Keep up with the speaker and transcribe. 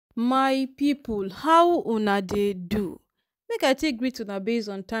My people, how una dey do? Make I take greet una based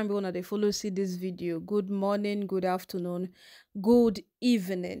on time wey una dey follow see dis video. Good morning, good afternoon, good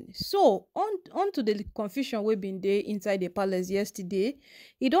evening. So on to the confusion wey bin dey inside the palace yesterday.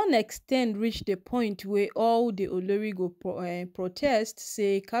 E don ex ten d reach the point wey all the olori go protest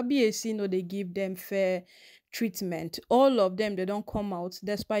say kabiyesi no dey give dem fair treatment. All of dem dey don come out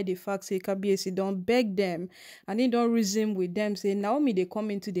despite the fact say kabiyesi don beg dem and he don reason with dem say naomi dey come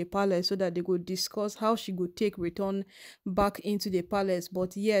into the palace so that they go discuss how she go take return back into the palace,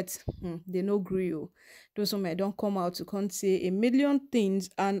 but yet they no gree o. Those women don come out to come say a million things,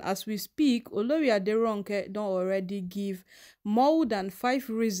 and as we speak olori aderonke don already give more than 5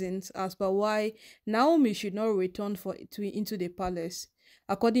 reasons as per why naomi should not return into the palace.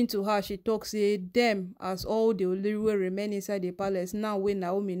 According to her, she tok say dem as all the olori wey remain inside the palace now wey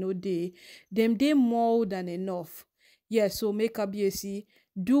naomi no dey, dem dey more than enough. Yes, so make kabiyesi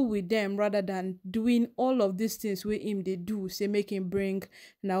do with dem rather than doing all of these things wey him dey do, say make him bring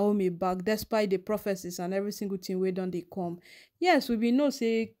naomi back despite the prophecies and every single thing wey don dey come. Yes, we bin know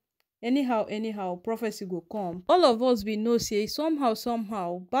say anyhow prophecy go come. All of us bin know say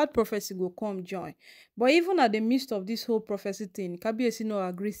somehow bad prophecy go come join, but even at the midst of this whole prophecy thing, kabiyesi no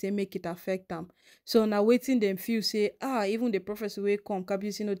agree say make it affect am. So na wetin dem feel say even the prophecy wey come,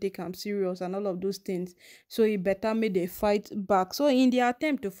 kabiyesi no take am serious and all of those things, so e better make dey fight back. So in their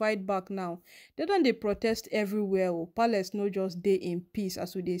attempt to fight back now, they don dey protest everywhere o. Palace no just dey in peace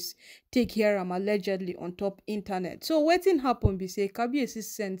as we dey take hear am allegedly on top internet. So wetin happen be say kabiyesi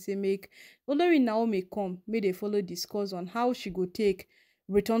send say make olori naomi come make dey follow discuss on how she go take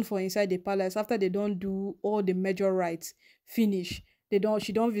return for inside the palace after they don do all the major rites finish.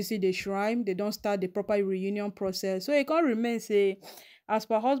 She don visit the shrine, they don start the proper reunion process. So e con remain say as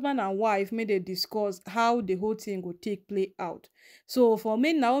per husband and wife make dey discuss how the whole thing go take play out. So for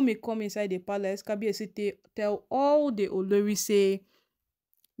make naomi come inside the palace, kabiyesi tell all the olori say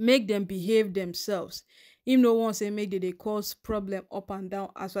make dem behave themselves. Him no wan say make dem dey cause problem up and down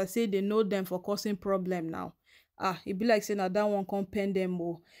as I say they know dem for causing problem now. E be like say na that one come pain dem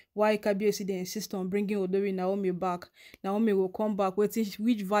o. Why kabiyesi dey insist on bringing olori naomi back? Naomi go come back, which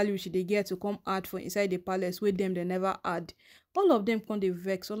value she dey get to come add for inside the palace wey dem dey never add? All of dem come dey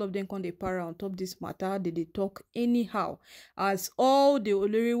vex, all of dem come dey para on top this matter. They dey talk anyhow as all the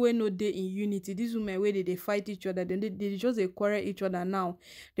olori wey no dey in unity, these women wey dey fight each other, they just dey quarrel each other now.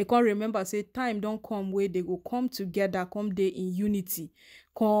 They come remember say time don come wey they go come together, come dey in unity,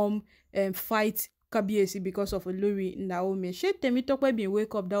 come fight kabiyesi because of olori naomi. Shey temitope bin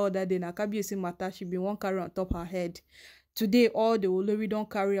wake up that other day na kabiyesi matter she bin wan carry on top her head. Today all the olori don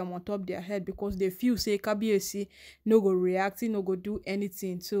carry am on top their head because they feel say kabiyesi no go react, he no go do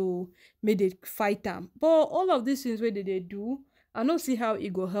anything, so make dey fight am. But all of these things wey they dey do, I no see how e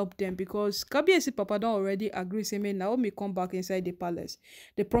go help them because kabiyesi papa don already agree say make naomi come back inside the palace.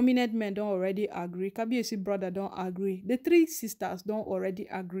 The prominent men don already agree, kabiyesi brother don agree, the 3 sisters don already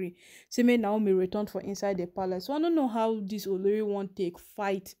agree say make naomi return for inside the palace. So I no know how this olori wan take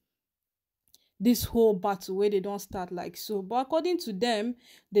fight this whole battle wey they don start like so. But according to them,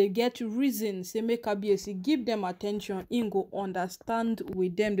 they get reason say make kabiyesi give them attention. Him go understand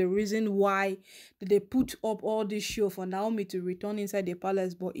with them the reason why they put up all this show for naomi to return inside the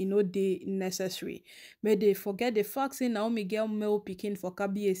palace, but e no dey necessary. Make they forget the fact say naomi get male pikin for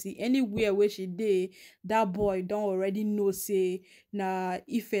kabiyesi. Anywhere where she dey, that boy don already know say na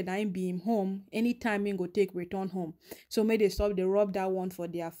Ife na him be him home. Anytime him go take return home, so make they stop dey rub that one for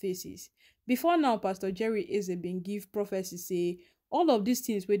their faces. Before now, Pastor Jerry Eze bin give prophecy say all of these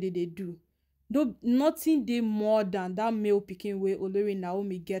things wey they do, nothing dey more than that male pikin wey olori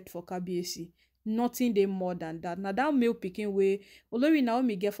naomi get for kabiyesi. Nothing dey more than that. Na that male pikin wey olori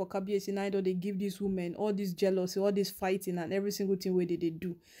naomi get for kabiyesi na don dey give these women all this jealousy, all this fighting and every single thing wey they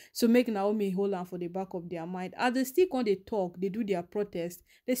do. So make naomi hold am for the back of their mind. As they still come dey talk, they do their protest,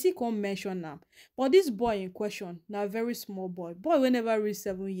 they still come mention am. But this boy in question na very small boy wey never reach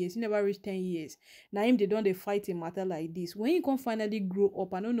 7 years, he never reach 10 years. Na him they don dey fight a matter like this. When he come finally grow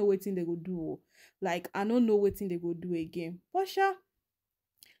up, I no know wetin they go do o. Like I no know wetin they go do again. But sha,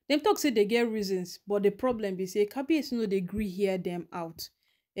 dem talk say they get reasons, but the problem be say kabiyesi no dey gree hear them out.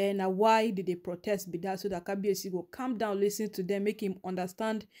 And na why they protest be that, so that kabiyesi go calm down, listen to them, make him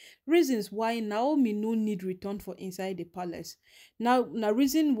understand reasons why naomi no need return for inside the palace. Now na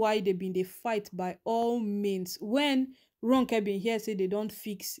reason why they been dey fight by all means. When Ronke bin hear say they don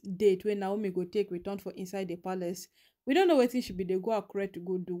fix date when naomi go take return for inside the palace, We don't know wetin she bin dey go Akure to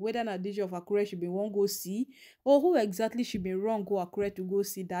go do, whether na Deji of Akure she bin wan go see, or who exactly she bin run go Akure to go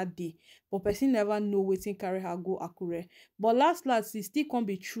see that day. But person never know wetin carry her go Akure. But last last e still come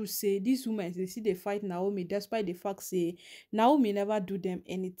be true say dis women dey still dey fight Naomi despite the fact say Naomi never do them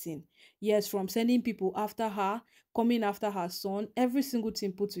anything. Yes, from sending people after her, coming after her son, every single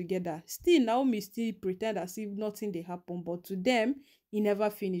thing put together. Still Naomi still pretend as if nothing dey happen, but to them e never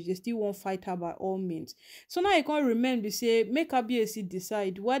finish. They still wan fight her by all means. So now e come remain be say make Kabiyesi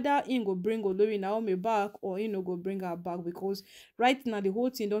decide whether im go bring Olori Naomi back or im no go bring her back, because right now the whole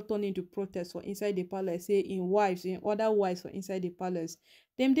thing don turn into protest for inside the palace. Say im wives, im other wives for inside the palace,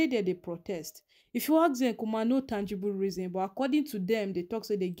 dem dey there dey protest. If you ask dem, kuma no tangible reason, but according to dem dey talk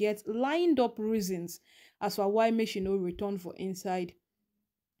say dey get lined up reasons as for why make she no return for inside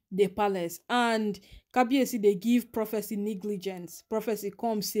the palace. And Kabiyesi dey give prophecy negligence. Prophecy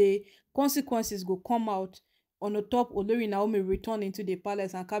come say consequences go come out on the top Olori Naomi return into the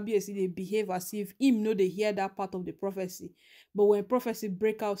palace, and Kabiyesi dey behave as if him no dey hear that part of the prophecy. But when prophecy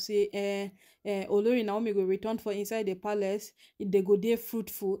break out say Olori Naomi go return for inside the palace, they go dey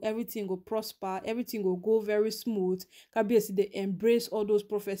fruitful, everything go prosper, everything go go very smooth, Kabiyesi dey embrace all those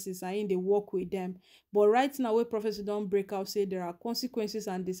prophecies and him dey work with them. But right now wey prophecy don break out say there are consequences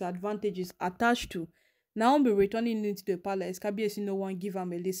and disadvantages attached to Naomi returning into the palace, Kabiyesi no wan give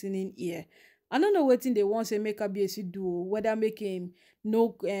am a listening ear. I no know wetin they wan say make Kabiyesi do, whether make him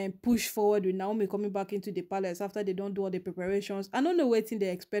no push forward with Naomi coming back into the palace after they don do all the preparations. I no know wetin they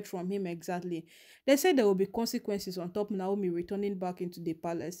expect from him exactly. They say there will be consequences on top Naomi returning back into the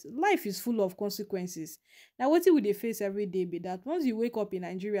palace. Life is full of consequences. Na wetin we dey face every day be that. Once you wake up in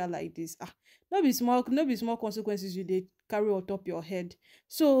Nigeria like this, no be small consequences you dey carry on top your head.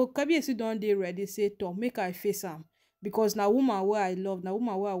 So Kabiyesi don dey ready say toh make I face am, because na woman wey I love, na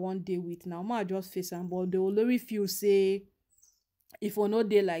woman wey I wan dey with, na woman I just face am. But the Olori feel say if we no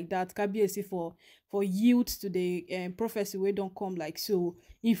dey like that, Kabiyesi for yield to the prophecy wey don come like so,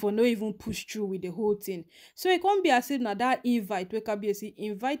 if we no even push through with the whole thing. So e come be as if na that invite wey Kabiyesi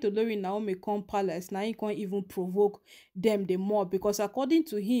invite Olori Naomi come palace, na him come even provoke them the more, because according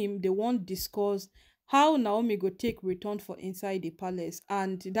to him they wan discuss how Naomi go take return for inside the palace,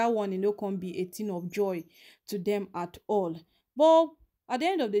 and that one e no come be a thing of joy to them at all. But at the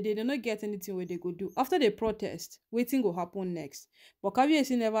end of the day, they no get anything wey they go do after the protest. Wetin go happen next? But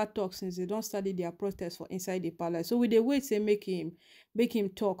Kabiyesi never talk since they don study their protest for inside the palace. So we dey wait say make him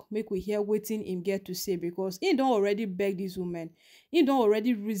talk, make we hear wetin him get to say, because he don already beg these women, he don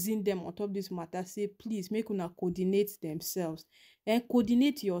already reason them on top this matter, say please make una coordinate themselves and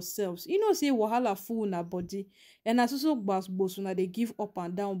coordinate yourselves. You know say wahala full una body, and na so gbas una dey give up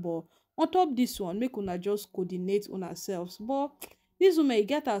and down, but on top this one make una just coordinate una selves. But these women e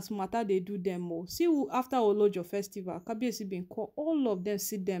get as matter dey do them o. See who after Olojo festival, Kabiyesi bin call all of them,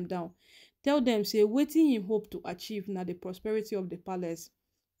 sit them down, tell them say wetin him hope to achieve na the prosperity of the palace,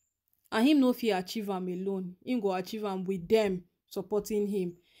 and him no fit achieve am alone. Him go achieve am with them supporting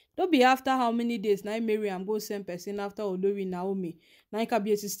him. No be after how many days na Mariam go send person after Olori Naomi, na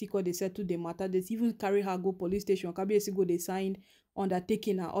Kabiyesi still come dey settle the matter. They even carry her go police station, Kabiyesi go dey sign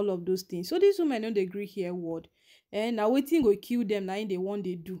undertaking and all of those things. So these women no dey gree hear word, and na wetin go kill them na im dey wan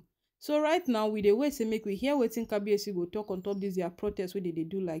dey do. So right now we dey wait say make we hear wetin Kabiyesi go talk on top this their protest wey they dey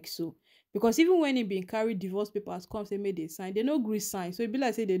do like so. Because even when he been carry divorce papers come say make they sign, they no gree sign. So e be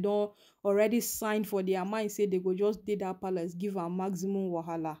like say they don already sign for their mind say they go just dey that palace give am maximum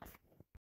wahala.